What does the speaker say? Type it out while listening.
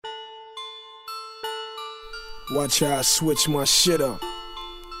Watch how I switch my shit up.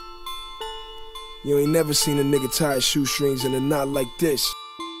 You ain't never seen a nigga tie his shoestrings in a knot like this.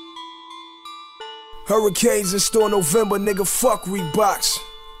 Hurricanes in store November, nigga, fuck Reeboks.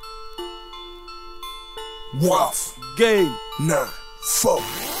 Rohff. Game. Nah, fuck.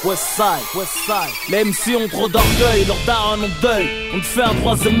 Westside. Les MC ont trop d'orgueil, leurs darons ont deuil. On te fait un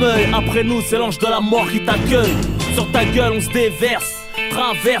troisième œil, après nous c'est l'ange de la mort qui t'accueille. Sur ta gueule on se déverse,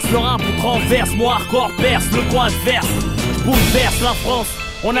 traverse le rap, on transverse. Moi hardcore perce, le coin adverse. Bouleverse la France,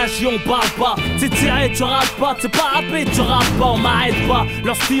 on agit, on parle pas. T'es tiré, tu rates pas, t'es pas rappé, tu rappes pas, on m'arrête pas.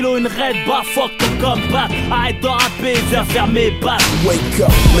 Leur stylo une raid, bah fuck ton comeback. Arrête de rapper, viens faire mes battes. Wake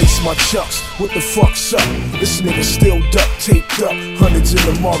up, lace my chucks, what the fuck's up? This nigga still duct taped up, hundreds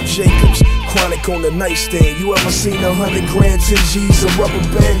in the Marc Jacobs. Chronic on the nightstand, you ever seen 100 grand, 10 G's, a rubber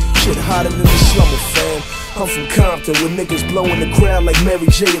band? Shit hotter than the slumber, fam. I'm from Compton, with niggas blowing the crowd like Mary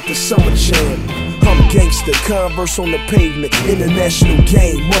J at the Summer Jam. I'm gangster, Converse on the pavement, international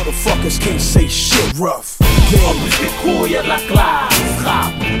game. Motherfuckers can't say shit. Rohff. En plus des couilles y'a de la classe.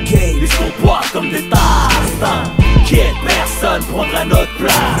 Rap, Game. ils se comportent comme des tasses. Quitte, personne prendrait notre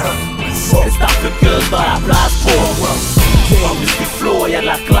place. Les stars que dans la place pour Rohff. En plus du flow y'a de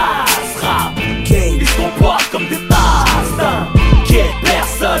la classe. Rap, Game. ils se comportent comme des tasses. Quitte,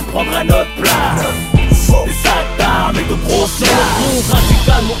 personne prendrait notre place. Des sacs d'armes et de grosses liasses.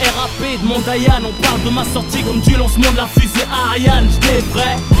 Radical, mon RAP de mon Diane. On parle de ma sortie comme du lancement de la fusée Ariane. J'étais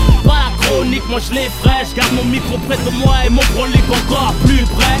vrai, pas la chronique, moi je l'effraie. J'garde mon micro près de moi et mon prolique encore plus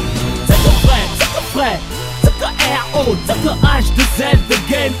près. C'est que vrai, c'est que R.O., c'est que H2Z, de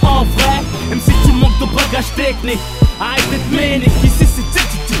game en vrai. Même si tu manques de bagage technique, arrête d'être ménique. Ici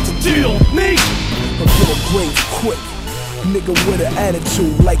c'est dur, nique. I'm gonna grave quick. Nigga with an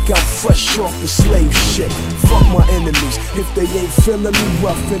attitude like I'm fresh off the slave shit. Fuck my enemies, if they ain't feeling me,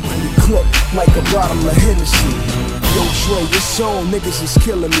 rough into the clip like a bottle of Hennessy. Yo Dre, it's on, niggas is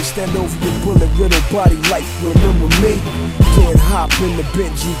killing me. Stand over your bullet riddled body like, remember me? Can't hop in the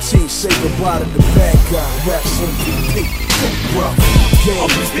Benz GT, say goodbye to the bad guy. Raps MVP, Rohff. En Game,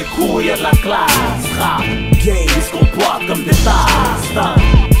 plus des couilles y'a de la classe. Rap, game, ils se comportent comme des tasses.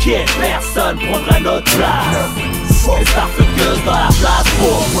 Quitte, personne prendrait notre place. Les stars fuckeuses dans la place pour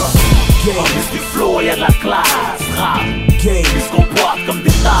Rohff. En plus du flow y'a de la classe. Rap, game, ils se comportent comme des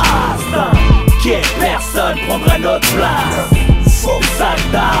tasses. Quitte, personne prendrait notre place. Des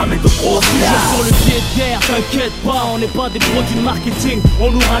sacs d'armes et de grosses liasses. Sur le pied de guerre, t'inquiète pas, on n'est pas des produits de marketing. On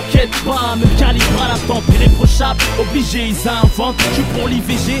nous raquette pas, même calibre à la tempe irréprochable. Obligé, ils inventent, je suis pour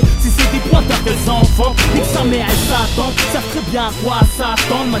l'IVG. Si c'est des pointeurs des enfants, nique sa mère et Satan. Savent très bien à quoi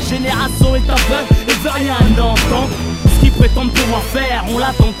s'attendre. Ma génération est aveugle et veut rien entendre. Ce qu'ils prétendent pouvoir faire, on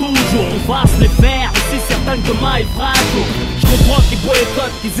l'attend toujours. On va se les faire, aussi certain que demain est fragile. Je comprends qu'ils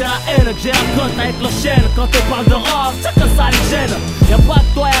boycottent, qu'ils aient la haine, que j'ai la cote avec leur chaîne. Quand on parle de Rohff, c'est que ça les gêne. Y'a pas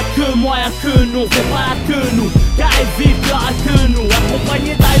que toi, y'a que moi, y'a que nous. Fais pas que nous, car ils vivent, y'aura que nous.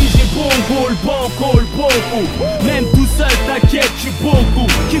 Accompagné d'AIG, bon goal, beaucoup. Même tout seul, t'inquiète, j'suis beaucoup.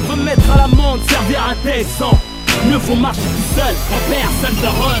 Qui veut mettre à l'amende, servir à d'exemple. Mieux faut marcher tout seul, quand personne te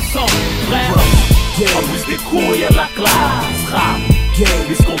ressent. Frère, en plus des couilles y'a de la classe. Rap, game,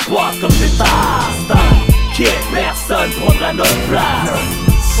 ils se comportent comme des tasses. Quitte, personne prendrait notre place.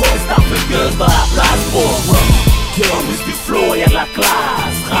 Les stars fuckeuses dans la place pour Rohff. En plus du flow y'a de la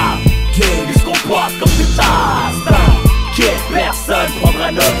classe. Rap, game, ils se comportent comme des tasses. Quitte, personne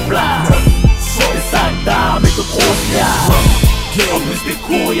prendrait notre place. Des sacs d'armes et de grosses liasses. En plus des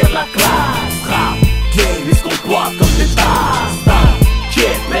couilles y'a de la classe. Rap, game, ils se comportent comme des tasses.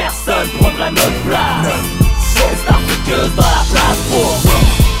 Quitte, personne prendrait notre place. Les stars fuckeuses dans la place pour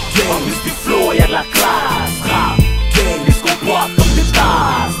Rohff. En plus du flow y'a de la classe. Rap, game, ils se comportent comme des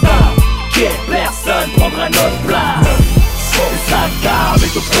tasses. Quitte, personne prendrait notre place. Des sacs d'armes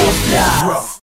et de grosses liasses. Rohff.